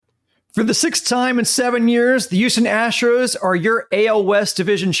For the sixth time in 7 years, the Houston Astros are your AL West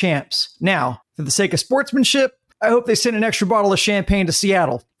division champs. Now, for the sake of sportsmanship, I hope they send an extra bottle of champagne to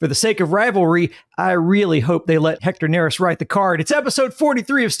Seattle. For the sake of rivalry, I really hope they let Hector Neris write the card. It's episode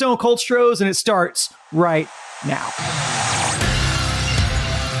 43 of Stone Cold Stros, and it starts right now.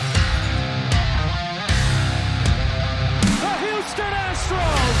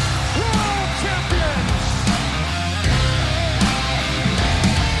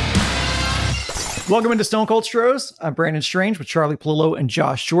 Welcome into Stone Cold Stros. I'm Brandon Strange with Charlie Palillo and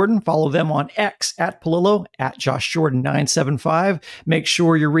Josh Jordan. Follow them on X at Palillo, at Josh Jordan 975. Make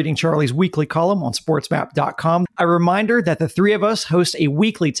sure you're reading Charlie's weekly column on sportsmap.com. A reminder that the three of us host a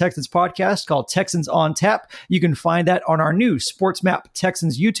weekly Texans podcast called Texans on Tap. You can find that on our new SportsMap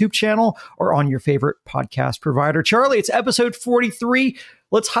Texans YouTube channel or on your favorite podcast provider. Charlie, it's episode 43.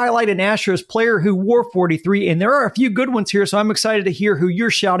 Let's highlight an Astros player who wore 43, and there are a few good ones here, so I'm excited to hear who you're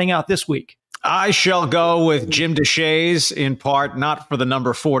shouting out this week. I shall go with Jim Deshaies, in part not for the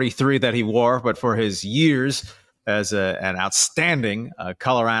number 43 that he wore, but for his years as an outstanding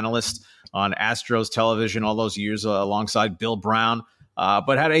color analyst on Astros television, all those years alongside Bill Brown,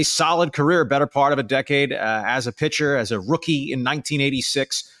 but had a solid career, better part of a decade as a pitcher, as a rookie in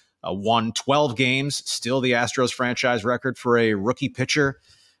 1986, won 12 games, still the Astros franchise record for a rookie pitcher,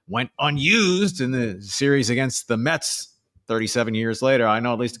 went unused in the series against the Mets 37 years later. I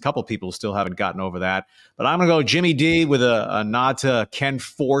know at least a couple people still haven't gotten over that. But I'm going to go Jimmy D with a nod to Ken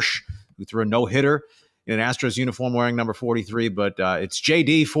Forsch, who threw a no-hitter in an Astros uniform wearing number 43. But it's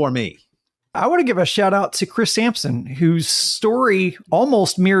JD for me. I want to give a shout out to Chris Sampson, whose story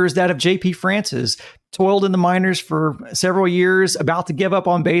almost mirrors that of JP France's. Toiled in the minors for several years, about to give up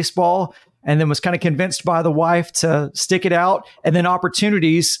on baseball, and then was kind of convinced by the wife to stick it out. And then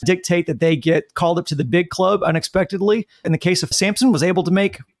opportunities dictate that they get called up to the big club unexpectedly. In the case of Sampson, was able to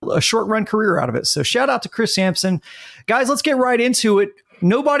make a short run career out of it. So shout out to Chris Sampson. Guys, let's get right into it.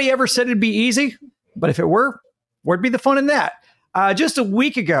 Nobody ever said it'd be easy, but if it were, where'd be the fun in that? Just a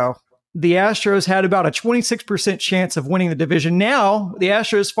week ago, the Astros had about a 26% chance of winning the division. Now the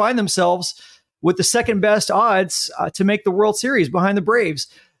Astros find themselves with the second best odds to make the World Series behind the Braves.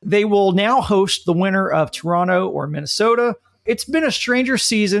 They will now host the winner of Toronto or Minnesota. It's been a stranger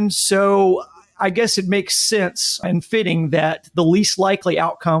season, so I guess it makes sense and fitting that the least likely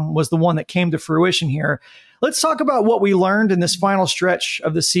outcome was the one that came to fruition here. Let's talk about what we learned in this final stretch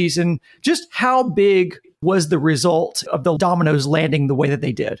of the season. Just how big was the result of the dominoes landing the way that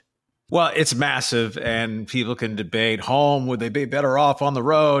they did? Well, it's massive, and people can debate home. Would they be better off on the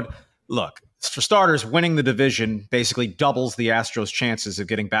road? Look, for starters, winning the division basically doubles the Astros' chances of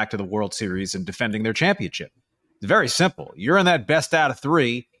getting back to the World Series and defending their championship. It's very simple. You're in that best out of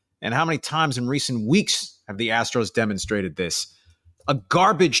three, and how many times in recent weeks have the Astros demonstrated this? A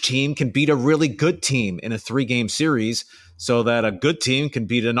garbage team can beat a really good team in a three-game series, so that a good team can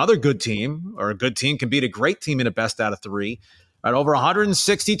beat another good team, or a good team can beat a great team in a best out of three. At over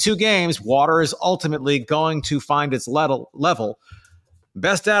 162 games, water is ultimately going to find its level.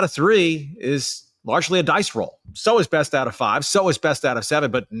 Best out of three is largely a dice roll. So is best out of five. So is best out of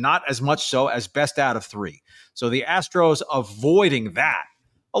seven, but not as much so as best out of three. So the Astros avoiding that,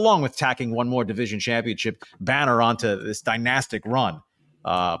 along with tacking one more division championship banner onto this dynastic run.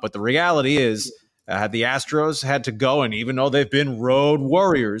 But the reality is, had the Astros had to go, and even though they've been road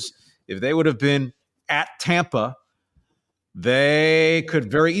warriors, if they would have been at Tampa, they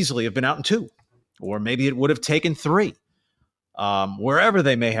could very easily have been out in two, or maybe it would have taken three. Wherever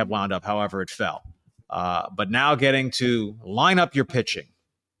they may have wound up, however it fell. But now getting to line up your pitching,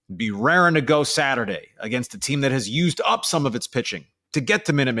 be raring to go Saturday against a team that has used up some of its pitching to get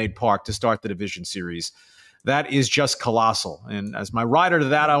to Minute Maid Park to start the division series, that is just colossal. And as my rider to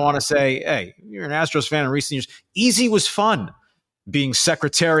that, I want to say, hey, you're an Astros fan in recent years. Easy was fun being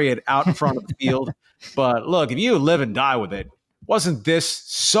Secretariat out in front of the field. But look, if you live and die with it, wasn't this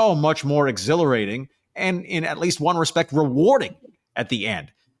so much more exhilarating and in at least one respect rewarding at the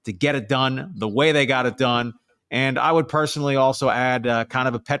end to get it done the way they got it done? And I would personally also add kind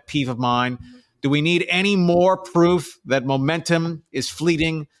of a pet peeve of mine. Do we need any more proof that momentum is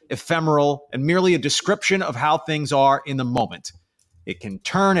fleeting, ephemeral, and merely a description of how things are in the moment? It can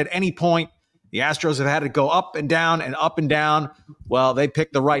turn at any point. The Astros have had it go up and down and up and down. Well, they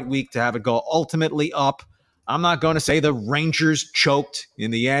picked the right week to have it go ultimately up. I'm not going to say the Rangers choked.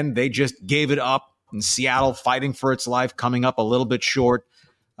 In the end, they just gave it up. In Seattle, fighting for its life, coming up a little bit short.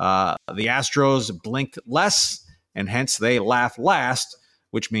 The Astros blinked less, and hence they laugh last,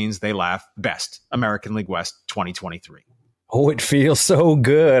 which means they laugh best. American League West 2023. Oh, it feels so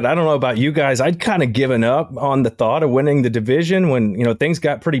good. I don't know about you guys. I'd kind of given up on the thought of winning the division when, things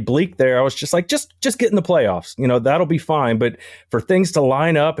got pretty bleak there. I was just like, just get in the playoffs. That'll be fine. But for things to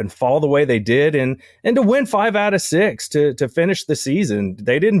line up and fall the way they did and to win 5 out of 6 to finish the season,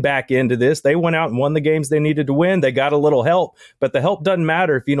 they didn't back into this. They went out and won the games they needed to win. They got a little help, but the help doesn't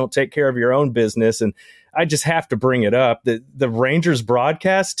matter if you don't take care of your own business. And I just have to bring it up. The Rangers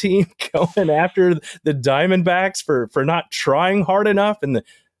broadcast team going after the Diamondbacks for not trying hard enough, and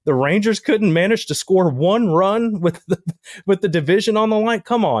the Rangers couldn't manage to score 1 run with the division on the line.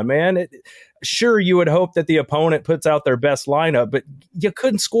 Come on, man. Sure, you would hope that the opponent puts out their best lineup, but you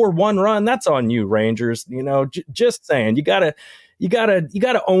couldn't score 1 run. That's on you, Rangers. Just saying, you gotta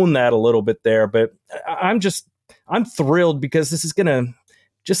own that a little bit there. But I'm thrilled because this is gonna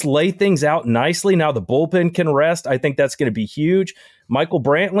just lay things out nicely. Now the bullpen can rest. I think that's going to be huge. Michael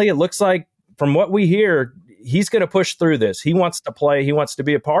Brantley, it looks like from what we hear, he's going to push through this. He wants to play. He wants to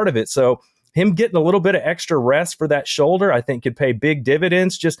be a part of it. So him getting a little bit of extra rest for that shoulder, I think could pay big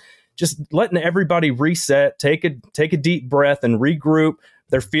dividends. Just letting everybody reset, take a deep breath and regroup.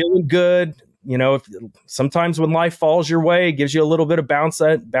 They're feeling good. Sometimes when life falls your way, it gives you a little bit of bounce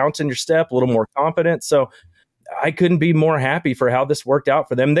in your step, a little more confidence. So I couldn't be more happy for how this worked out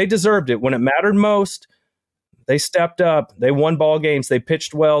for them. They deserved it. When it mattered most, they stepped up. They won ball games. They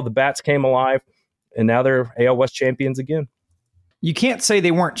pitched well. The bats came alive, and now they're AL West champions again. You can't say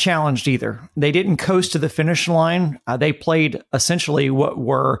they weren't challenged either. They didn't coast to the finish line. They played essentially what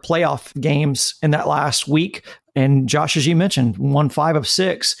were playoff games in that last week. And Josh, as you mentioned, won 5 of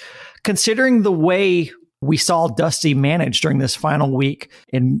 6. Considering the way we saw Dusty manage during this final week,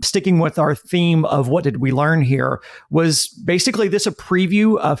 and sticking with our theme of what did we learn here, was basically this a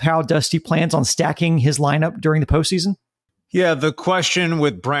preview of how Dusty plans on stacking his lineup during the postseason? Yeah, the question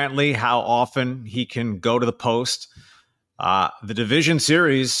with Brantley, how often he can go to the post. The division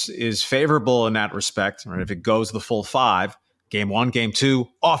series is favorable in that respect. Right? If it goes the full 5, game 1, game 2,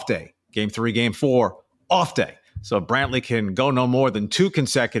 off day. Game 3, game 4, off day. So Brantley can go no more than 2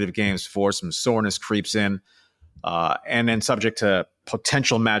 consecutive games before some soreness creeps in, and then subject to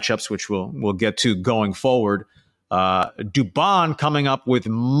potential matchups, which we'll get to going forward. Dubon coming up with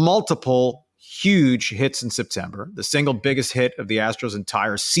multiple huge hits in September, the single biggest hit of the Astros'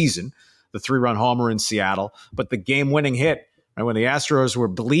 entire season, the 3-run homer in Seattle, but the game-winning hit, right, when the Astros were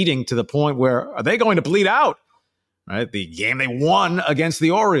bleeding to the point where, are they going to bleed out? Right, the game they won against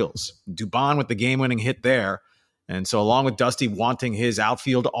the Orioles. Dubon with the game-winning hit there. And so along with Dusty wanting his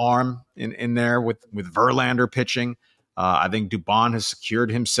outfield arm in there with Verlander pitching, I think Dubon has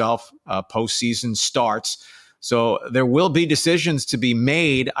secured himself postseason starts. So there will be decisions to be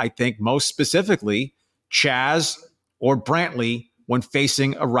made, I think, most specifically, Chas or Brantley when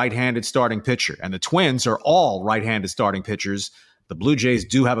facing a right-handed starting pitcher. And the Twins are all right-handed starting pitchers. The Blue Jays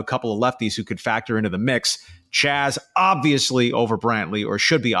do have a couple of lefties who could factor into the mix. Chas obviously over Brantley, or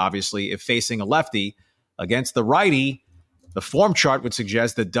should be obviously, if facing a lefty. Against the righty, the form chart would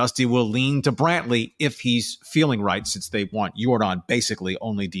suggest that Dusty will lean to Brantley if he's feeling right, since they want Yordan basically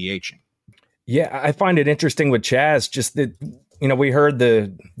only DHing. Yeah, I find it interesting with Chas, just that, we heard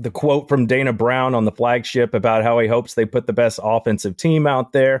the quote from Dana Brown on the flagship about how he hopes they put the best offensive team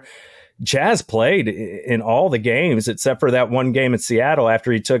out there. Chas played in all the games except for that one game in Seattle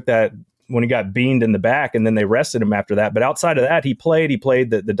after he took that, when he got beamed in the back, and then they rested him after that. But outside of that, he played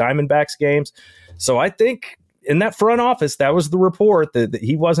the Diamondbacks games. So I think in that front office, that was the report that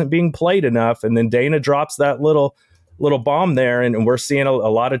he wasn't being played enough. And then Dana drops that little bomb there, and we're seeing a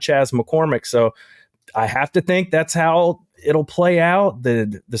lot of Chas McCormick. So I have to think that's how it'll play out.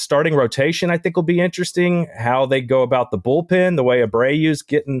 The starting rotation, I think, will be interesting. How they go about the bullpen, the way Abreu's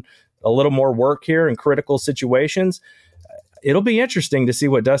getting a little more work here in critical situations. It'll be interesting to see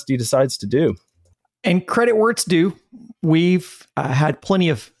what Dusty decides to do. And credit where it's due. We've had plenty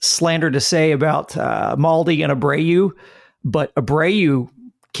of slander to say about Maldi and Abreu, but Abreu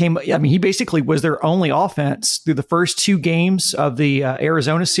he basically was their only offense through the first 2 games of the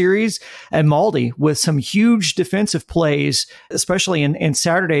Arizona series. And Maldi with some huge defensive plays, especially in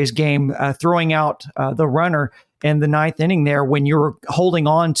Saturday's game, throwing out the runner in the 9th inning there when you're holding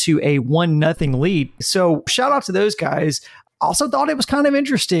on to a 1-0 lead. So shout out to those guys. Also thought it was kind of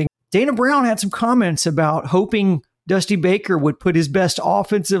interesting. Dana Brown had some comments about hoping Dusty Baker would put his best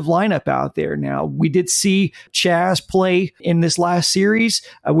offensive lineup out there. Now, we did see Chas play in this last series,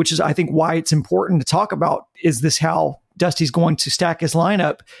 which is, I think, why it's important to talk about, is this how Dusty's going to stack his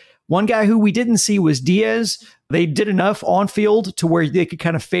lineup. One guy who we didn't see was Diaz. They did enough on field to where they could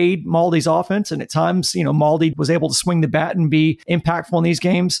kind of fade Maldi's offense. And at times, Maldi was able to swing the bat and be impactful in these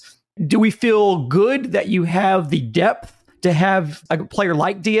games. Do we feel good that you have the depth to have a player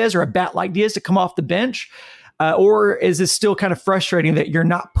like Diaz or a bat like Diaz to come off the bench? Or is it still kind of frustrating that you're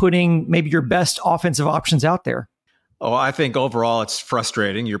not putting maybe your best offensive options out there? Oh, I think overall it's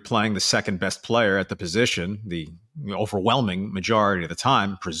frustrating. You're playing the second best player at the position, the overwhelming majority of the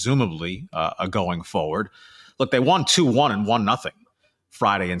time, presumably going forward. Look, they won 2-1 and 1-0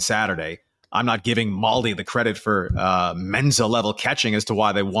 Friday and Saturday. I'm not giving Maldi the credit for Mensa-level catching as to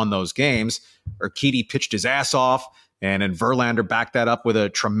why they won those games. Urquidy pitched his ass off, and then Verlander backed that up with a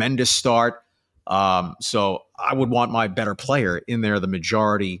tremendous start. So I would want my better player in there the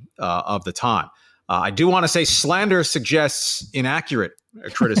majority of the time. I do want to say slander suggests inaccurate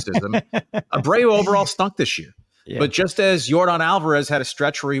criticism. Abreu overall stunk this year. Yeah. But just as Yordan Alvarez had a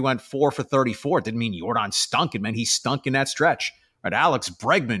stretch where he went 4 for 34, it didn't mean Yordan stunk. It meant he stunk in that stretch. Right? Alex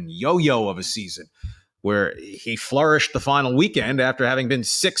Bregman, yo-yo of a season, where he flourished the final weekend after having been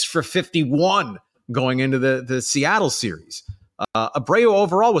 6 for 51 going into the Seattle series. Abreu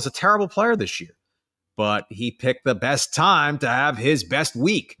overall was a terrible player this year, but he picked the best time to have his best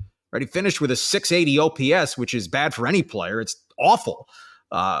week. Right, he finished with a 680 OPS, which is bad for any player. It's awful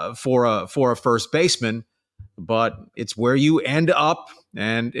for a first baseman, but it's where you end up.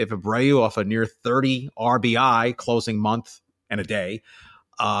 And if Abreu, off a near 30 RBI closing month and a day,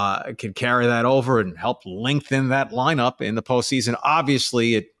 can carry that over and help lengthen that lineup in the postseason,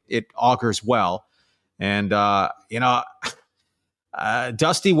 obviously it augurs well. And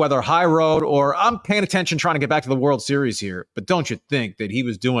Dusty, whether high road or I'm paying attention trying to get back to the World Series here, but don't you think that he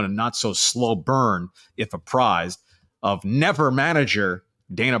was doing a not so slow burn, if apprised, of never manager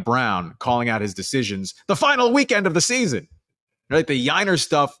Dana Brown calling out his decisions the final weekend of the season? Right, the Yiner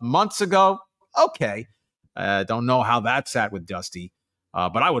stuff months ago. Okay, don't know how that sat with Dusty,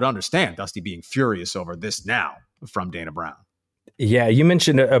 but I would understand Dusty being furious over this now from Dana Brown. Yeah, you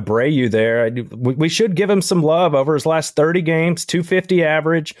mentioned Abreu there. We should give him some love over his last 30 games, 250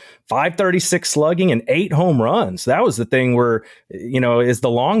 average, 536 slugging, and 8 home runs. That was the thing where, is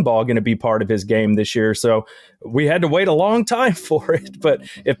the long ball going to be part of his game this year? So we had to wait a long time for it. But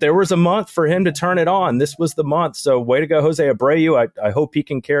if there was a month for him to turn it on, this was the month. So way to go, Jose Abreu. I hope he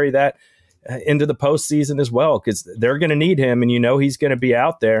can carry that into the postseason as well, because they're going to need him, and he's going to be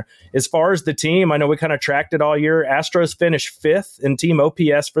out there. As far as the team, I know we kind of tracked it all year. Astros finished 5th in team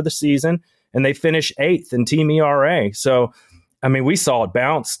OPS for the season, and they finished 8th in team ERA. So, we saw it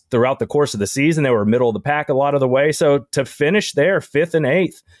bounce throughout the course of the season. They were middle of the pack a lot of the way. So to finish there, 5th and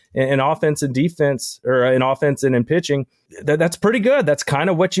 8th in offense and defense, or in offense and in pitching, that's pretty good. That's kind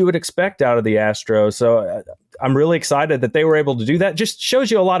of what you would expect out of the Astros. So I'm really excited that they were able to do that. Just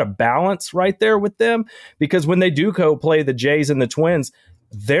shows you a lot of balance right there with them, because when they do go play the Jays and the Twins,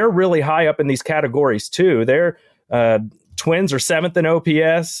 they're really high up in these categories too. They're Twins are 7th in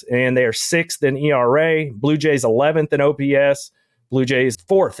OPS, and they are 6th in ERA. Blue Jays 11th in OPS. Blue Jays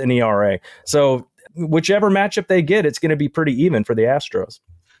 4th in ERA. So whichever matchup they get, it's going to be pretty even for the Astros.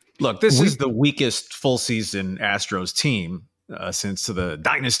 Look, this is the weakest full season Astros team since the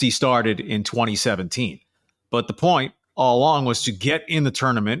dynasty started in 2017. But the point all along was to get in the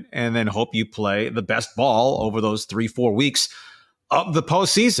tournament and then hope you play the best ball over those 3-4 weeks of the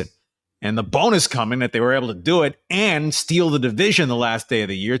postseason. And the bonus coming that they were able to do it and steal the division the last day of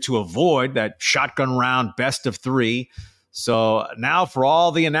the year to avoid that shotgun round best of 3. So now for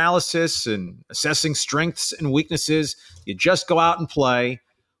all the analysis and assessing strengths and weaknesses, you just go out and play.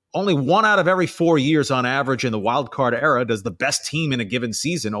 Only 1 out of every 4 years on average in the wild card era does the best team in a given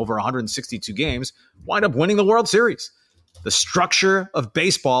season over 162 games wind up winning the World Series. The structure of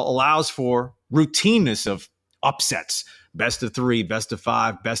baseball allows for routineness of upsets. Best of 3, best of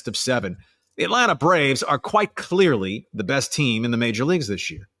 5, best of 7. The Atlanta Braves are quite clearly the best team in the major leagues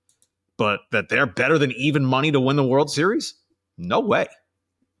this year. But that they're better than even money to win the World Series? No way.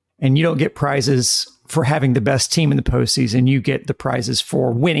 And you don't get prizes for having the best team in the postseason. You get the prizes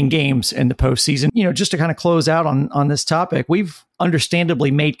for winning games in the postseason. Just to kind of close out on this topic, we've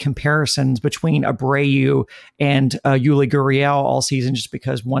understandably made comparisons between Abreu and Yuli Gurriel all season just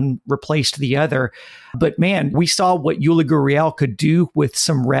because one replaced the other. But man, we saw what Yuli Gurriel could do with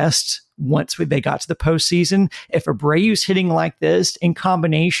some rest once they got to the postseason. If Abreu's hitting like this in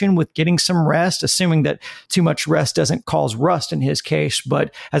combination with getting some rest, assuming that too much rest doesn't cause rust in his case,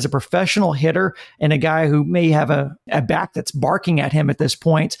 but as a professional hitter and a guy who may have a back that's barking at him at this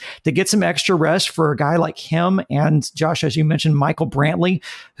point, to get some extra rest for a guy like him and Josh, as you mentioned, Michael Brantley,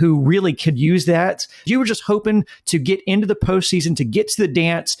 who really could use that. You were just hoping to get into the postseason, to get to the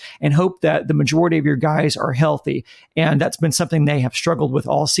dance, and hope that the majority of your guys are healthy. And that's been something they have struggled with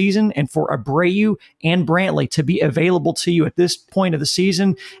all season. And for Abreu and Brantley to be available to you at this point of the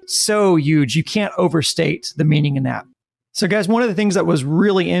season, so huge. You can't overstate the meaning in that. So, guys, one of the things that was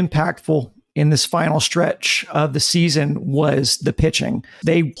really impactful in this final stretch of the season was the pitching.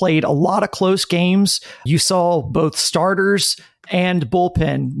 They played a lot of close games. You saw both starters and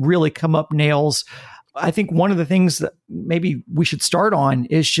bullpen really come up nails. I think one of the things that maybe we should start on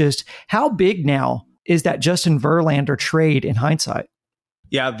is just how big now is that Justin Verlander trade in hindsight?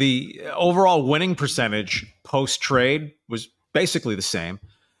 Yeah, the overall winning percentage post-trade was basically the same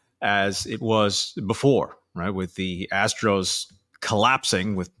as it was before, right? With the Astros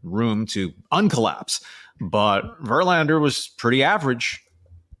collapsing with room to uncollapse. But Verlander was pretty average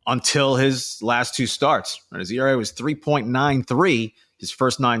until his last two starts. Right? His ERA was 3.93 his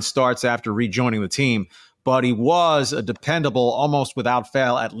first 9 starts after rejoining the team. But he was a dependable, almost without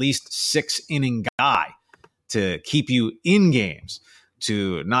fail, at least 6-inning guy to keep you in games,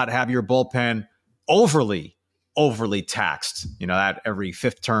 to not have your bullpen overly taxed, at every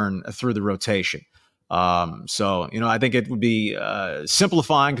fifth turn through the rotation. So, I think it would be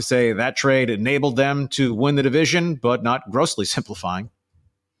simplifying to say that trade enabled them to win the division, but not grossly simplifying.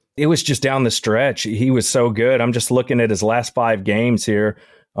 It was just down the stretch. He was so good. I'm just looking at his last 5 games here.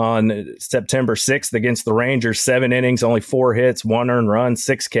 On September 6th against the Rangers, 7 innings, only 4 hits, 1 earned run,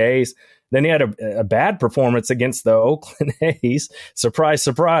 6 Ks. Then he had a bad performance against the Oakland A's. Surprise,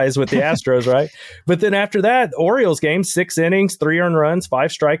 surprise with the Astros, right? But then after that, Orioles game, 6 innings, 3 earned runs, 5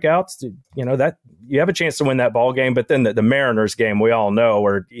 strikeouts. That you have a chance to win that ball game. But then the Mariners game, we all know,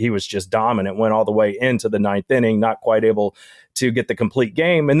 where he was just dominant, went all the way into the 9th inning, not quite able to get the complete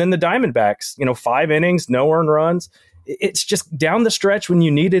game. And then the Diamondbacks, 5 innings, no earned runs. It's just down the stretch when you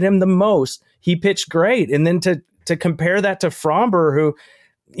needed him the most, he pitched great. And then to compare that to Fromber, who,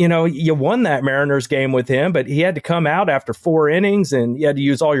 you won that Mariners game with him, but he had to come out after 4 innings and you had to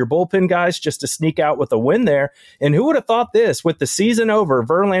use all your bullpen guys just to sneak out with a win there. And who would have thought this? With the season over,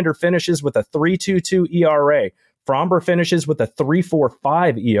 Verlander finishes with a 3.22 ERA. Fromber finishes with a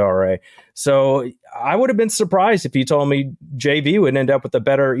 3.45 ERA. So I would have been surprised if you told me JV would end up with a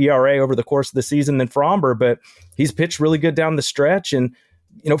better ERA over the course of the season than Fromber, but he's pitched really good down the stretch. And,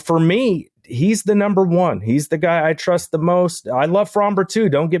 for me, he's the number one. He's the guy I trust the most. I love Fromber too,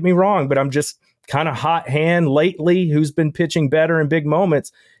 don't get me wrong, but I'm just kind of hot hand lately who's been pitching better in big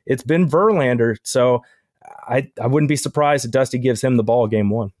moments. It's been Verlander. So I wouldn't be surprised if Dusty gives him the ball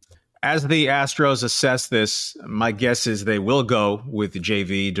game 1. As the Astros assess this, my guess is they will go with the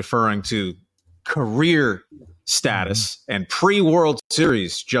JV, deferring to career status. And pre-World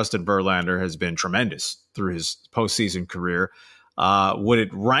Series, Justin Verlander has been tremendous through his postseason career. Would it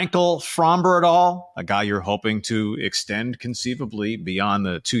rankle Fromber at all? A guy you're hoping to extend conceivably beyond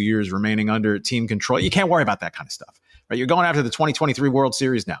the 2 years remaining under team control? You can't worry about that kind of stuff. Right? You're going after the 2023 World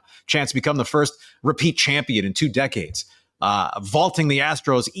Series now. Chance to become the first repeat champion in 2 decades. Vaulting the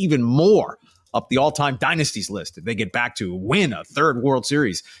Astros even more up the all-time dynasties list if they get back to win a 3rd World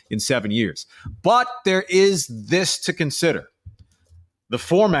Series in 7 years. But there is this to consider. The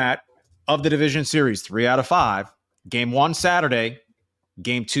format of the division series, 3 out of 5, game 1 Saturday,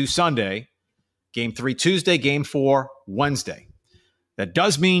 game 2 Sunday, game 3 Tuesday, game 4 Wednesday. That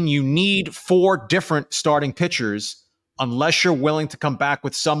does mean you need 4 different starting pitchers unless you're willing to come back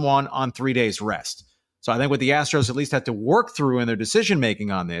with someone on 3 days rest. So I think what the Astros at least have to work through in their decision-making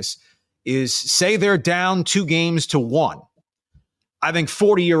on this is, say they're down 2 games to 1. I think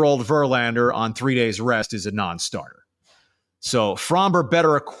 40-year-old Verlander on 3 days rest is a non-starter. So Fromber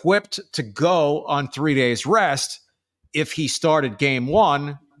better equipped to go on 3 days rest if he started game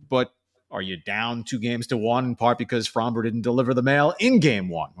 1, but are you down 2 games to 1 in part because Fromber didn't deliver the mail in game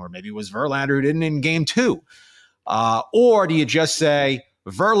 1? Or maybe it was Verlander who didn't in game 2. Or do you just say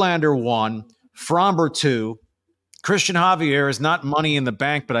Verlander 1, Fromber 2. Christian Javier is not money in the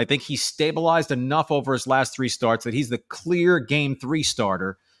bank, but I think he's stabilized enough over his last 3 starts that he's the clear game 3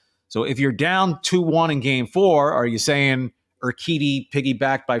 starter. So if you're down 2-1 in game 4, are you saying Urquidy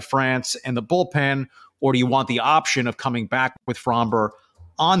piggybacked by France and the bullpen, or do you want the option of coming back with Fromber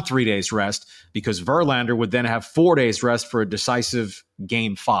on 3 days rest because Verlander would then have 4 days rest for a decisive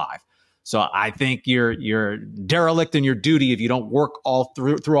game 5? So I think you're derelict in your duty if you don't work all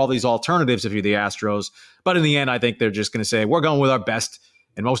through all these alternatives if you're the Astros. But in the end, I think they're just going to say, we're going with our best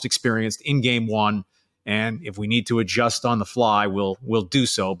and most experienced in game 1. And if we need to adjust on the fly, we'll do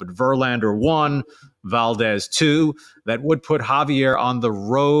so. But Verlander 1, Valdez 2, that would put Javier on the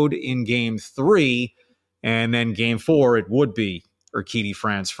road in game 3. And then game 4, it would be Urquidy,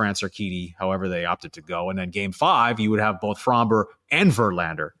 France Urquidy, however they opted to go. And then game 5, you would have both Fromber and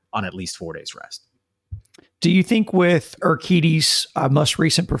Verlander on at least 4 days rest. Do you think with Urquidy's most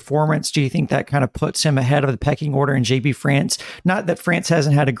recent performance, do you think that kind of puts him ahead of the pecking order in JP France? Not that France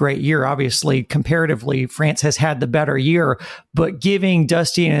hasn't had a great year. Obviously, comparatively, France has had the better year, but giving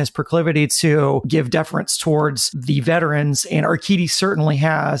Dusty and his proclivity to give deference towards the veterans, and Urquidy certainly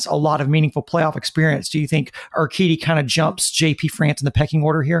has a lot of meaningful playoff experience. Do you think Urquidy kind of jumps JP France in the pecking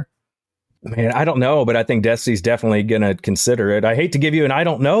order here? Man, I don't know, but I think Dusty's definitely going to consider it. I hate to give you an I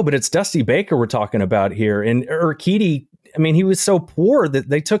don't know, but it's Dusty Baker we're talking about here. And Urquidy, I mean, he was so poor that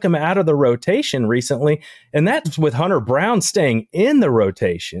they took him out of the rotation recently. And that's with Hunter Brown staying in the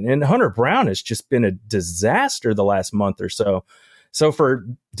rotation. And Hunter Brown has just been a disaster the last month or so. So for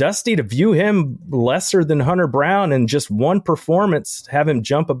Dusty to view him lesser than Hunter Brown and just one performance, have him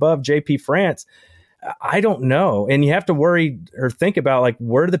jump above JP France, I don't know. And you have to worry or think about, like,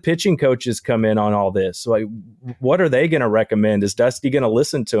 where do the pitching coaches come in on all this? Like, what are they going to recommend? Is Dusty going to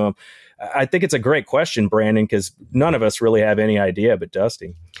listen to him? I think it's a great question, Brandon, because none of us really have any idea but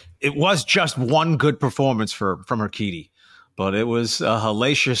Dusty. It was just one good performance from Urquidy, but it was a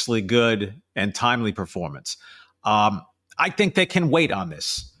hellaciously good and timely performance. I think they can wait on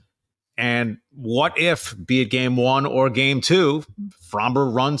this. And what if, be it game one or game two,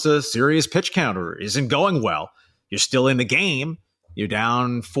 Framber runs a serious pitch counter, isn't going well? You're still in the game. You're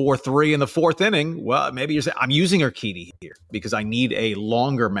down 4-3 in the fourth inning. Well, maybe you're saying, I'm using Urquidy here because I need a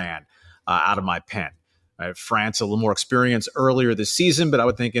longer man out of my pen. France, a little more experience earlier this season, but I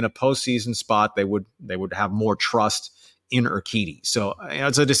would think in a postseason spot, they would have more trust in Urquidy. So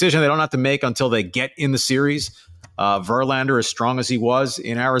it's a decision they don't have to make until they get in the series. Verlander, as strong as he was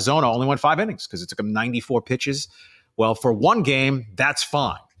in Arizona, only went 5 innings because it took him 94 pitches. Well, for one game, that's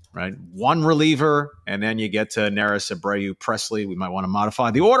fine, right? One reliever, and then you get to Neris, Abreu, Presley. We might want to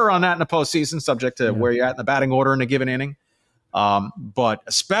modify the order on that in the postseason, subject to where you're at in the batting order in a given inning. But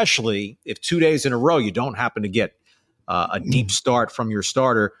especially if 2 days in a row you don't happen to get a deep start from your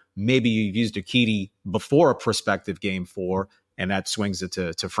starter, maybe you've used Urquidy before a prospective game 4, and that swings it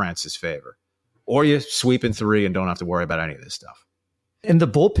to France's favor. Or you sweep in 3 and don't have to worry about any of this stuff. And the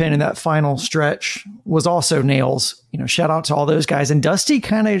bullpen in that final stretch was also nails. Shout out to all those guys. And Dusty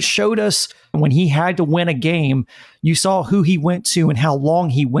kind of showed us when he had to win a game, you saw who he went to and how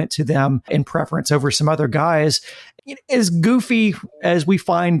long he went to them in preference over some other guys. As goofy as we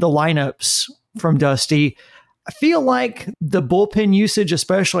find the lineups from Dusty, I feel like the bullpen usage,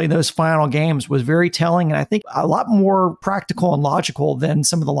 especially in those final games, was very telling, and I think a lot more practical and logical than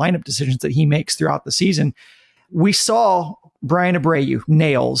some of the lineup decisions that he makes throughout the season. We saw Brian Abreu,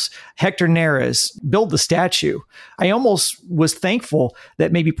 nails, Hector Neris, build the statue. I almost was thankful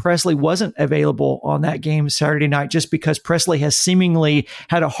that maybe Presley wasn't available on that game Saturday night, just because Presley has seemingly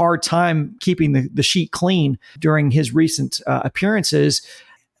had a hard time keeping the sheet clean during his recent appearances.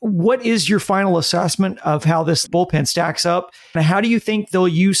 What is your final assessment of how this bullpen stacks up? And how do you think they'll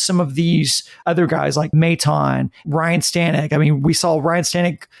use some of these other guys like Maton, Ryan Stanek? I mean, we saw Ryan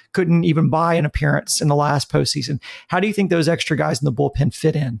Stanek couldn't even buy an appearance in the last postseason. How do you think those extra guys in the bullpen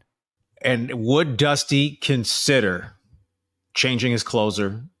fit in? And would Dusty consider changing his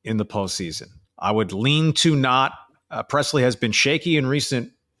closer in the postseason? I would lean to not. Presley has been shaky in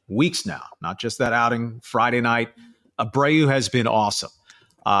recent weeks now, not just that outing Friday night. Abreu has been awesome.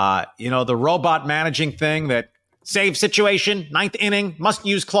 The robot managing thing, that save situation, 9th inning, must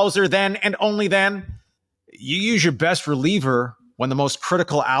use closer then and only then. You use your best reliever when the most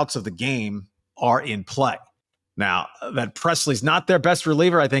critical outs of the game are in play. Now, that Presley's not their best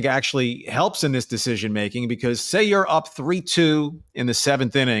reliever, I think actually helps in this decision-making, because say you're up 3-2 in the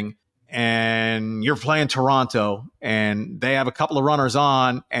 7th inning and you're playing Toronto and they have a couple of runners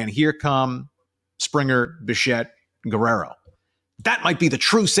on, and here come Springer, Bichette, Guerrero. That might be the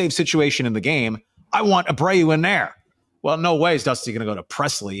true save situation in the game. I want Abreu in there. Well, no way is Dusty going to go to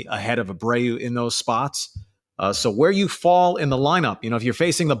Presley ahead of Abreu in those spots. So where you fall in the lineup, if you're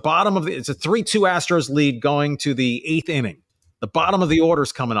facing the bottom of it's a 3-2 Astros lead going to the 8th inning. The bottom of the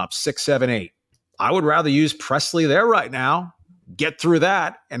order's coming up, 6, 7, 8. I would rather use Presley there right now, get through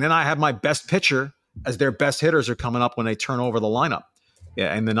that, and then I have my best pitcher as their best hitters are coming up when they turn over the lineup.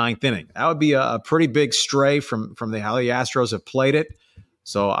 Yeah, in the 9th inning. That would be a pretty big stray from how the Astros have played it.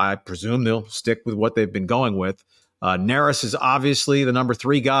 So I presume they'll stick with what they've been going with. Neris is obviously the number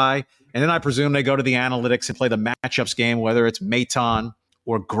 3 guy. And then I presume they go to the analytics and play the matchups game, whether it's Maton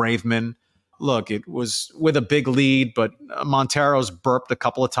or Graveman. Look, it was with a big lead, but Montero's burped a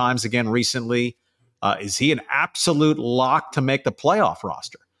couple of times again recently. Is he an absolute lock to make the playoff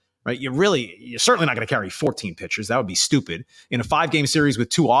roster? Right, you're certainly not going to carry 14 pitchers. That would be stupid. In a 5-game series with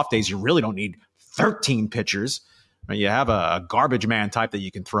 2 off days, you really don't need 13 pitchers. Right? You have a garbage man type that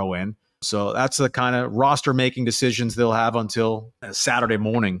you can throw in. So that's the kind of roster making decisions they'll have until Saturday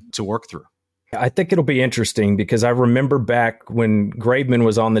morning to work through. I think it'll be interesting because I remember back when Graveman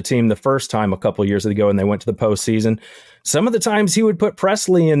was on the team the first time a couple of years ago and they went to the postseason. Some of the times he would put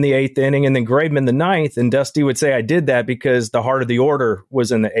Presley in the 8th inning and then Graveman the 9th. And Dusty would say, I did that because the heart of the order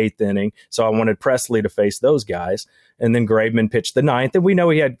was in the 8th inning. So I wanted Presley to face those guys. And then Graveman pitched the 9th. And we know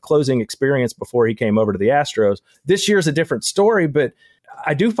he had closing experience before he came over to the Astros. This year's a different story, but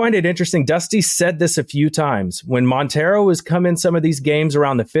I do find it interesting. Dusty said this a few times. When Montero has come in some of these games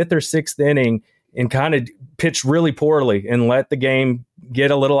around the 5th or 6th inning and kind of pitched really poorly and let the game get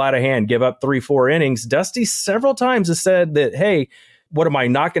a little out of hand, give up 3-4 innings, Dusty several times has said that, hey, what am I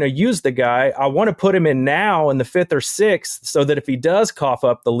not going to use the guy? I want to put him in now in the 5th or 6th so that if he does cough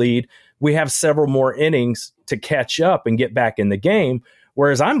up the lead, we have several more innings to catch up and get back in the game.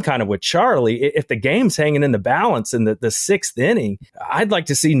 Whereas I'm kind of with Charlie. If the game's hanging in the balance in the 6th inning, I'd like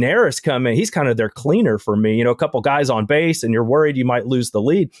to see Neris come in. He's kind of their cleaner for me. You know, a couple guys on base and you're worried you might lose the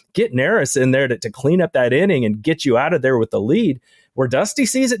lead. Get Neris in there to clean up that inning and get you out of there with the lead. Where Dusty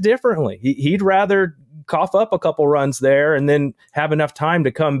sees it differently. He'd rather cough up a couple runs there and then have enough time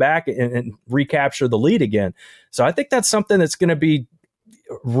to come back and recapture the lead again. So I think that's something that's going to be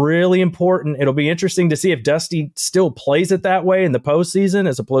really important. It'll be interesting to see if Dusty still plays it that way in the postseason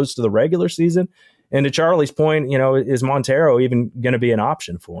as opposed to the regular season. And to Charlie's point, you know, is Montero even going to be an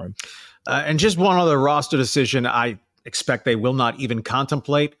option for him? And just one other roster decision I expect they will not even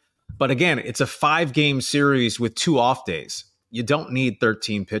contemplate. But again, it's a 5-game series with 2 off days. You don't need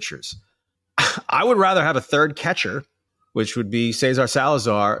 13 pitchers. I would rather have a third catcher, which would be Cesar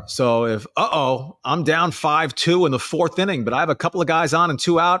Salazar. So if, I'm down 5-2 in the 4th inning, but I have a couple of guys on and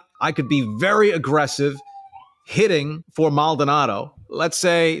 2 out, I could be very aggressive hitting for Maldonado. Let's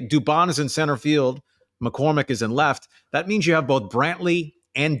say Dubon is in center field, McCormick is in left. That means you have both Brantley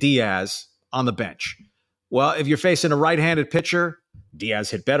and Diaz on the bench. Well, if you're facing a right-handed pitcher,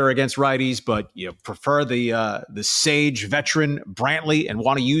 Diaz hit better against righties, but you prefer the sage veteran Brantley and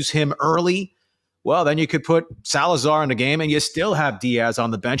want to use him early. Well, then you could put Salazar in the game and you still have Diaz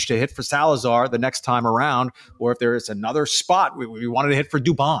on the bench to hit for Salazar the next time around. Or if there is another spot we wanted to hit for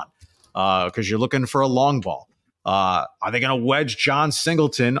Dubon because you're looking for a long ball. Are they going to wedge John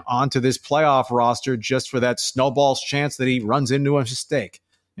Singleton onto this playoff roster just for that snowball's chance that he runs into a mistake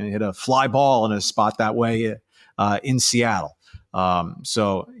and hit a fly ball in a spot that way in Seattle?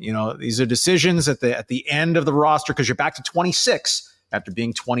 So, you know, these are decisions at the end of the roster because you're back to 26 after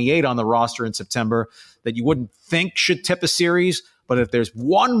being 28 on the roster in September that you wouldn't think should tip a series. But if there's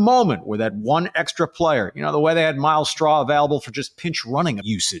one moment where that one extra player, you know, the way they had Miles Straw available for just pinch running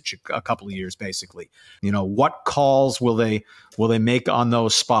usage a couple of years, basically, you know, what calls will they make on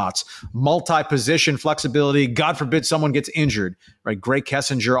those spots? Multi-position flexibility. God forbid someone gets injured, right? Gray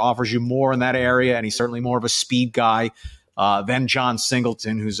Kessinger offers you more in that area, and he's certainly more of a speed guy than John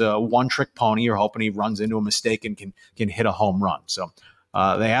Singleton, who's a one-trick pony. You're hoping he runs into a mistake and can hit a home run. So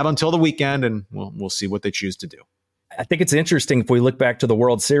they have until the weekend, and we'll see what they choose to do. I think it's interesting if we look back to the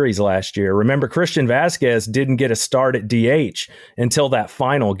World Series last year. Remember, Christian Vasquez didn't get a start at DH until that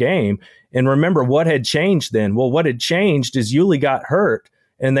final game. And remember what had changed then? Well, what had changed is Yuli got hurt,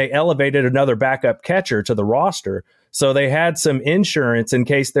 and they elevated another backup catcher to the roster. So they had some insurance in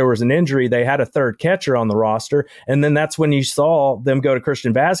case there was an injury. They had a third catcher on the roster. And then that's when you saw them go to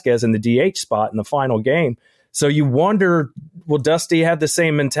Christian Vasquez in the DH spot in the final game. So you wonder, will Dusty have the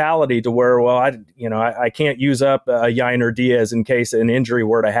same mentality to where, well, I can't use up Yainer Diaz in case an injury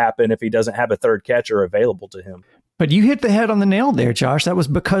were to happen if he doesn't have a third catcher available to him. But you hit the head on the nail there, Josh. That was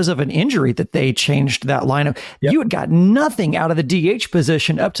because of an injury that they changed that lineup. Yep. You had got nothing out of the DH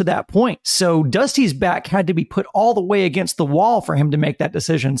position up to that point. So Dusty's back had to be put all the way against the wall for him to make that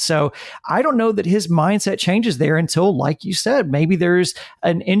decision. So I don't know that his mindset changes there until, like you said, maybe there's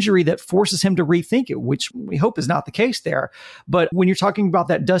an injury that forces him to rethink it, which we hope is not the case there. But when you're talking about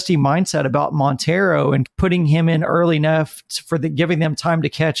that Dusty mindset about Montero and putting him in early enough for giving them time to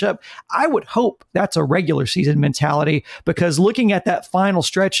catch up, I would hope that's a regular season mentality. Because looking at that final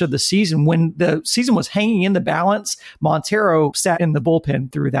stretch of the season, when the season was hanging in the balance, Montero sat in the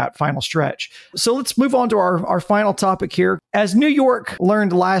bullpen through that final stretch. So let's move on to our final topic here. As New York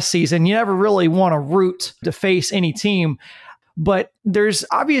learned last season, you never really want to root to face any team. But there's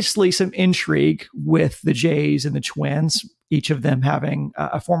obviously some intrigue with the Jays and the Twins, each of them having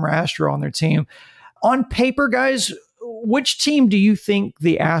a former Astro on their team. On paper, guys, which team do you think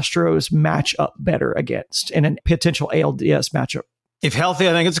the Astros match up better against in a potential ALDS matchup? If healthy,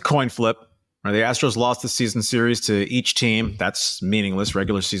 I think it's a coin flip. The Astros lost the season series to each team. That's meaningless.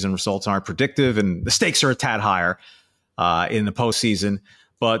 Regular season results aren't predictive, and the stakes are a tad higher in the postseason.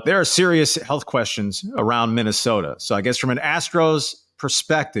 But there are serious health questions around Minnesota. So I guess from an Astros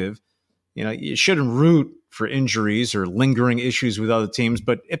perspective, you shouldn't root for injuries or lingering issues with other teams.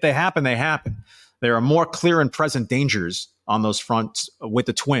 But if they happen, they happen. There are more clear and present dangers on those fronts with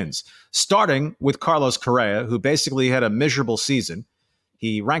the Twins, starting with Carlos Correa, who basically had a miserable season.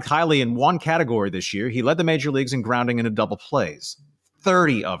 He ranked highly in one category this year. He led the major leagues in grounding into double plays,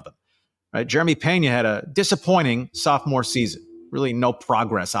 30 of them. Right? Jeremy Pena had a disappointing sophomore season. Really no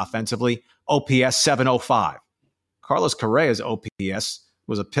progress offensively. OPS 705. Carlos Correa's OPS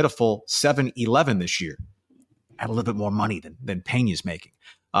was a pitiful 711 this year. Had a little bit more money than Pena's making.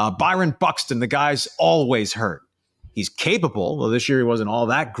 Byron Buxton, the guy's always hurt. He's capable. Well, this year he wasn't all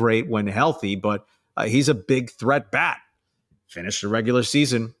that great when healthy, but he's a big threat bat. Finished the regular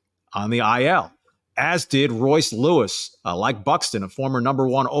season on the IL, as did Royce Lewis. Like Buxton, a former number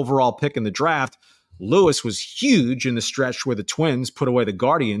 1 overall pick in the draft, Lewis was huge in the stretch where the Twins put away the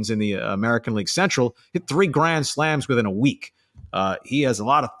Guardians in the American League Central, hit 3 grand slams within a week. He has a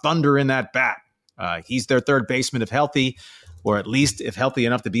lot of thunder in that bat. He's their third baseman if healthy, or at least if healthy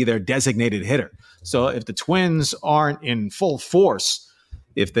enough to be their designated hitter. So if the Twins aren't in full force,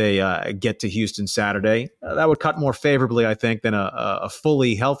 if they get to Houston Saturday, that would cut more favorably, I think, than a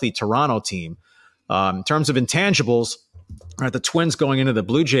fully healthy Toronto team. In terms of intangibles, the Twins going into the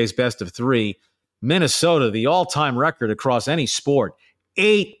Blue Jays best of 3, Minnesota, the all-time record across any sport,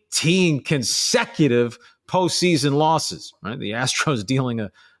 18 consecutive postseason losses. Right? The Astros dealing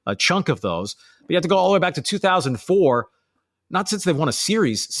a chunk of those. But you have to go all the way back to 2004, not since they've won a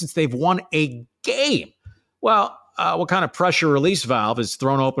series, since they've won a game. Well, what kind of pressure release valve is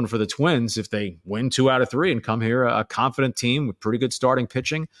thrown open for the Twins if they win 2 out of 3 and come here a confident team with pretty good starting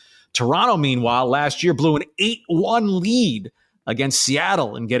pitching? Toronto, meanwhile, last year blew an 8-1 lead against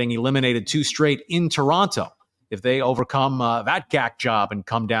Seattle and getting eliminated 2 straight in Toronto. If they overcome that GAC job and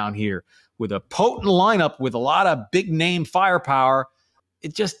come down here with a potent lineup with a lot of big name firepower,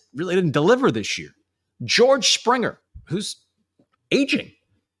 it just really didn't deliver this year. George Springer, who's aging.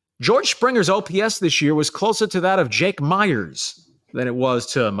 George Springer's OPS this year was closer to that of Jake Myers than it was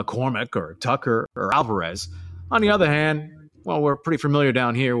to McCormick or Tucker or Alvarez. On the other hand, well, we're pretty familiar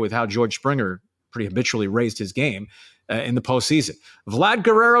down here with how George Springer pretty habitually raised his game in the postseason. Vlad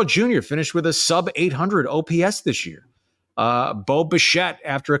Guerrero Jr. finished with a sub-800 OPS this year. Bo Bichette,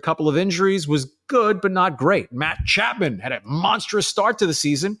 after a couple of injuries, was good but not great. Matt Chapman had a monstrous start to the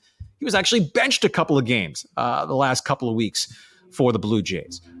season. He was actually benched a couple of games the last couple of weeks for the Blue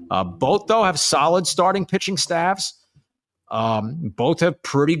Jays. Both, though, have solid starting pitching staffs. Both have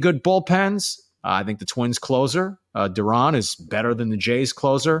pretty good bullpens. I think the Twins closer, Duran, is better than the Jays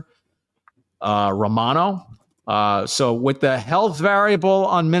closer. Romano. So with the health variable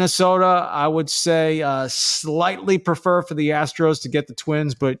on Minnesota, I would say slightly prefer for the Astros to get the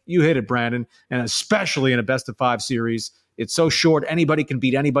Twins, but you hit it, Brandon, and especially in a best-of-5 series. It's so short, anybody can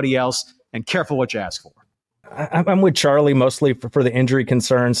beat anybody else, and careful what you ask for. I'm with Charlie mostly for the injury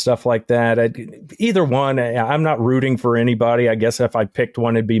concerns, stuff like that. Either one, I'm not rooting for anybody. I guess if I picked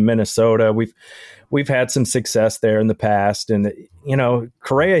one, it'd be Minnesota. We've had some success there in the past, and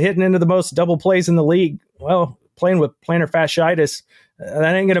Correa hitting into the most double plays in the league. Well, playing with plantar fasciitis,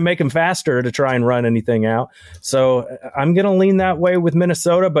 that ain't going to make him faster to try and run anything out. So I'm going to lean that way with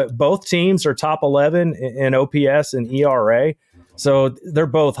Minnesota, but both teams are top 11 in OPS and ERA. So they're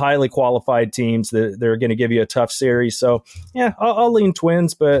both highly qualified teams that they're going to give you a tough series. So, yeah, I'll lean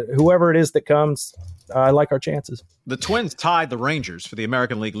Twins, but whoever it is that comes, I like our chances. The Twins tied the Rangers for the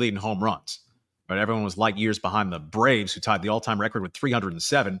American League lead in home runs. But everyone was light years behind the Braves, who tied the all-time record with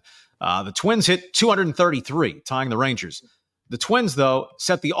 307. The Twins hit 233, tying the Rangers. The Twins, though,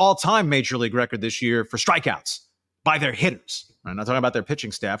 set the all-time Major League record this year for strikeouts by their hitters. I'm not talking about their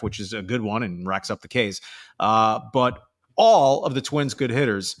pitching staff, which is a good one and racks up the Ks. But all of the Twins' good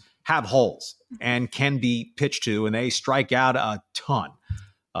hitters have holes and can be pitched to, and they strike out a ton.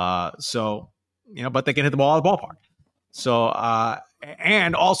 But they can hit the ball out of the ballpark. So,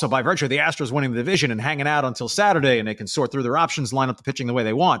 and also by virtue of the Astros winning the division and hanging out until Saturday, and they can sort through their options, line up the pitching the way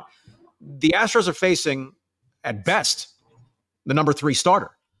they want, the Astros are facing, at best, the number 3 starter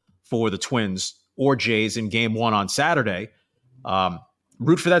for the Twins or Jays in Game 1 on Saturday.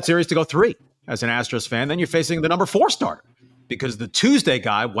 Root for that series to go 3 as an Astros fan. Then you're facing the number 4 starter, because the Tuesday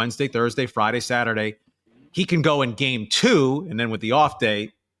guy, Wednesday, Thursday, Friday, Saturday, he can go in Game 2, and then with the off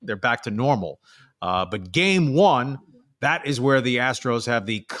day, they're back to normal. But Game 1, that is where the Astros have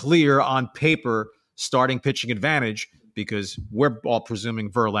the clear, on paper, starting pitching advantage, because we're all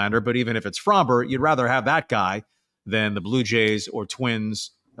presuming Verlander, but even if it's Fromber, you'd rather have that guy than the Blue Jays or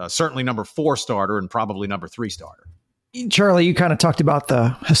Twins, certainly number 4 starter and probably number 3 starter. Charlie, you kind of talked about the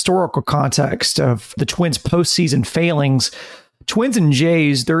historical context of the Twins' postseason failings. Twins and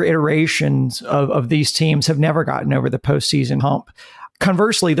Jays, their iterations of these teams have never gotten over the postseason hump.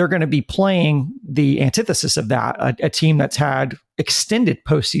 Conversely, they're going to be playing the antithesis of that, a team that's had extended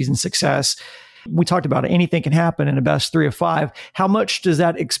postseason success. We talked about it. Anything can happen in a best 3 of 5. How much does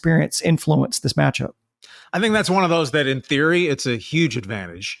that experience influence this matchup? I think that's one of those that in theory, it's a huge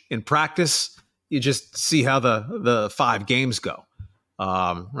advantage. In practice, you just see how the 5 games go.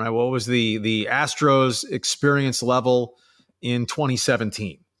 Right? What was the Astros experience level in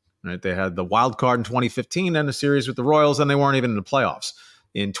 2017? Right? They had the wild card in 2015 and a series with the Royals, and they weren't even in the playoffs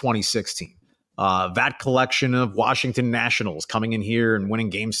in 2016. That collection of Washington Nationals coming in here and winning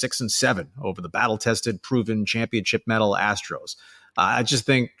games 6 and 7 over the battle-tested, proven championship medal Astros. I just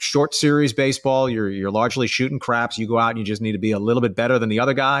think short series baseball, you're largely shooting craps. You go out and you just need to be a little bit better than the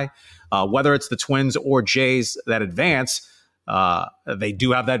other guy. Whether it's the Twins or Jays that advance, they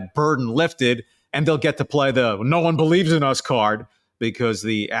do have that burden lifted, and they'll get to play the "no one believes in us" card, because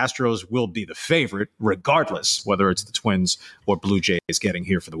the Astros will be the favorite, regardless whether it's the Twins or Blue Jays getting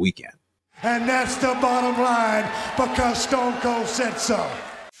here for the weekend. And that's the bottom line, because Stone Cold said so.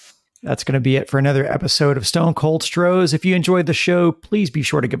 That's going to be it for another episode of Stone Cold Stros. If you enjoyed the show, please be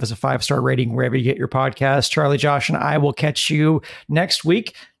sure to give us a 5-star rating wherever you get your podcast. Charlie, Josh, and I will catch you next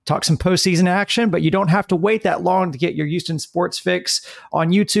week. Talk some postseason action, but you don't have to wait that long to get your Houston sports fix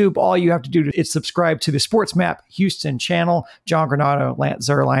on YouTube. All you have to do is subscribe to the Sports Map Houston channel. John Granado, Lance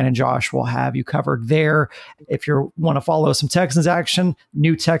Zerline, and Josh will have you covered there. If you want to follow some Texans action,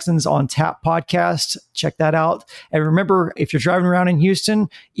 New Texans on Tap podcast, check that out. And remember, if you're driving around in Houston,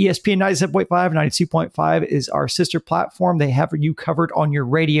 ESPN 97.5, 92.5 is our sister platform. They have you covered on your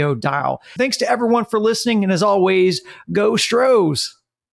radio dial. Thanks to everyone for listening. And as always, go Stros.